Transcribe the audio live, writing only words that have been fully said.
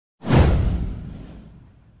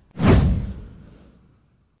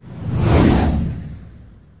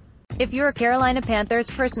If you're a Carolina Panthers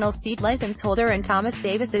personal seat license holder and Thomas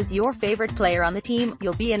Davis is your favorite player on the team,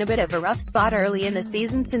 you'll be in a bit of a rough spot early in the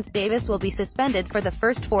season since Davis will be suspended for the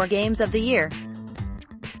first 4 games of the year.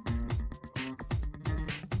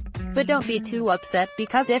 But don't be too upset,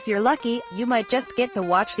 because if you're lucky, you might just get to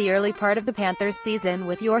watch the early part of the Panthers season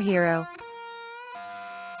with your hero.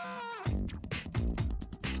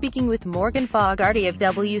 Speaking with Morgan Fogarty of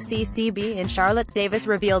WCCB in Charlotte, Davis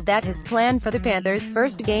revealed that his plan for the Panthers'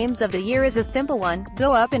 first games of the year is a simple one: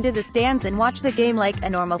 go up into the stands and watch the game like a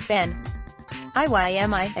normal fan.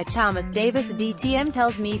 A Thomas Davis DTM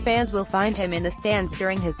tells me fans will find him in the stands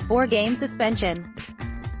during his 4-game suspension.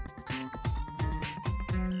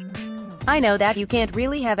 I know that you can't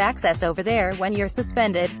really have access over there when you're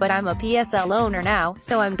suspended, but I'm a PSL owner now,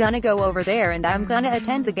 so I'm gonna go over there and I'm gonna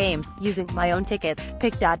attend the games, using my own tickets.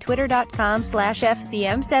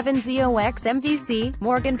 pic.twitter.com/FCM70XMVC,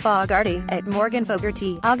 Morgan Fogarty, at Morgan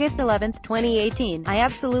Fogarty, August 11, 2018. I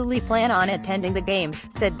absolutely plan on attending the games,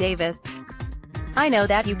 said Davis. I know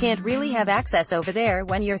that you can't really have access over there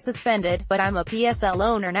when you're suspended, but I'm a PSL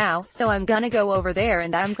owner now, so I'm gonna go over there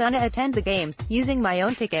and I'm gonna attend the games, using my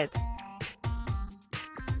own tickets.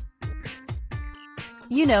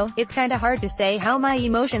 You know, it's kinda hard to say how my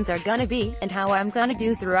emotions are gonna be, and how I'm gonna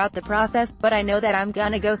do throughout the process, but I know that I'm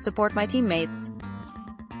gonna go support my teammates.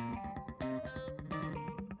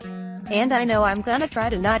 And I know I'm gonna try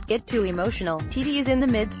to not get too emotional. TD is in the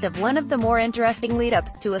midst of one of the more interesting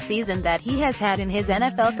lead-ups to a season that he has had in his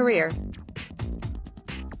NFL career.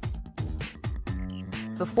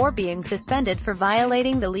 Before being suspended for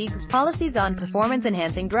violating the league's policies on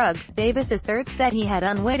performance-enhancing drugs, Davis asserts that he had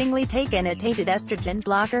unwittingly taken a tainted estrogen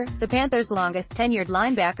blocker. The Panthers' longest-tenured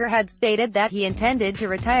linebacker had stated that he intended to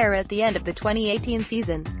retire at the end of the 2018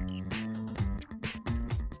 season.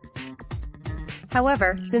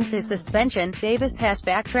 However, since his suspension, Davis has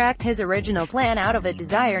backtracked his original plan out of a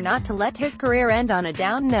desire not to let his career end on a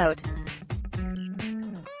down note.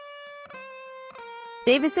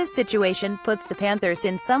 Davis's situation puts the Panthers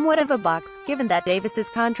in somewhat of a box, given that Davis's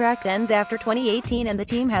contract ends after 2018 and the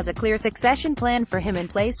team has a clear succession plan for him in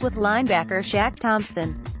place with linebacker Shaq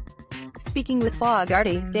Thompson. Speaking with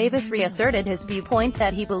Fogarty, Davis reasserted his viewpoint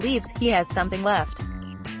that he believes he has something left.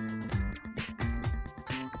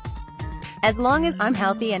 As long as I'm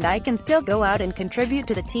healthy and I can still go out and contribute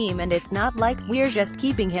to the team and it's not like we're just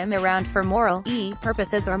keeping him around for moral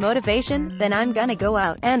purposes or motivation, then I'm gonna go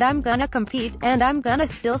out, and I'm gonna compete, and I'm gonna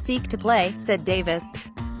still seek to play, said Davis.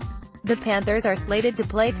 The Panthers are slated to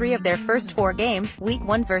play 3 of their first 4 games, Week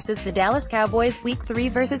 1 versus the Dallas Cowboys, Week 3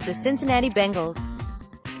 versus the Cincinnati Bengals.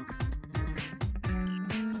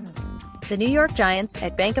 The New York Giants,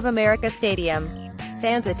 at Bank of America Stadium.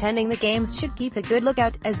 Fans attending the games should keep a good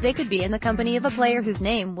lookout, as they could be in the company of a player whose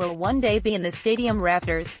name will one day be in the stadium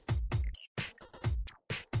rafters.